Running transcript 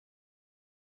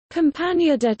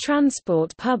Compania de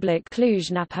Transport Public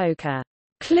Cluj-Napoca,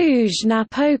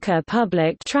 Cluj-Napoca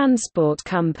Public Transport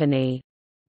Company,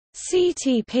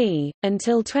 CTP,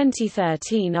 until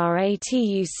 2013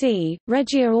 RATUC,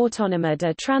 Regia Autonoma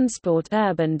de Transport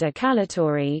Urban de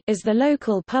Călătorii, is the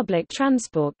local public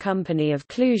transport company of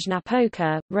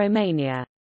Cluj-Napoca, Romania.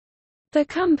 The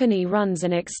company runs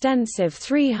an extensive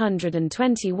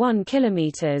 321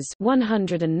 kilometers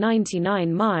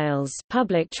 (199 miles)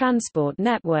 public transport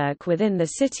network within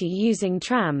the city using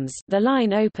trams. The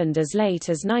line opened as late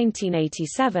as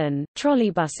 1987,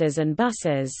 trolleybuses and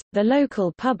buses. The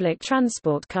local public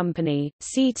transport company,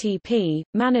 CTP,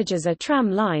 manages a tram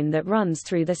line that runs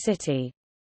through the city.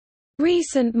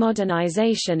 Recent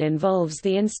modernization involves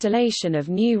the installation of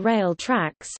new rail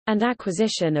tracks, and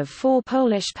acquisition of 4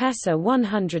 Polish PESA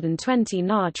 120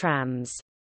 NA trams.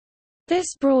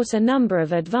 This brought a number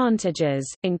of advantages,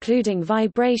 including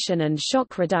vibration and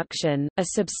shock reduction, a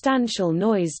substantial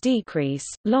noise decrease,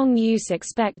 long use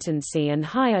expectancy and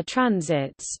higher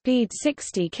transit speed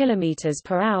 60 km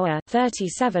per hour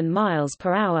 37 miles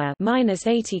per hour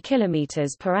 -80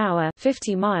 km per hour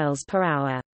 50 miles per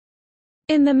hour.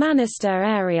 In the Mănăstiri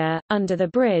area, under the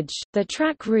bridge, the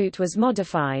track route was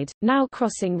modified, now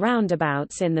crossing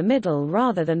roundabouts in the middle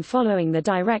rather than following the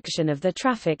direction of the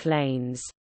traffic lanes.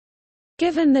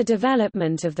 Given the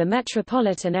development of the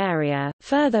metropolitan area,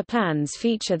 further plans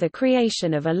feature the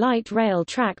creation of a light rail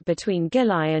track between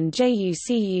Gilai and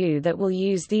Jucu that will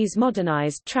use these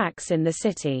modernized tracks in the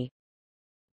city.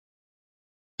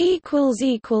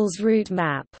 Route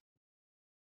map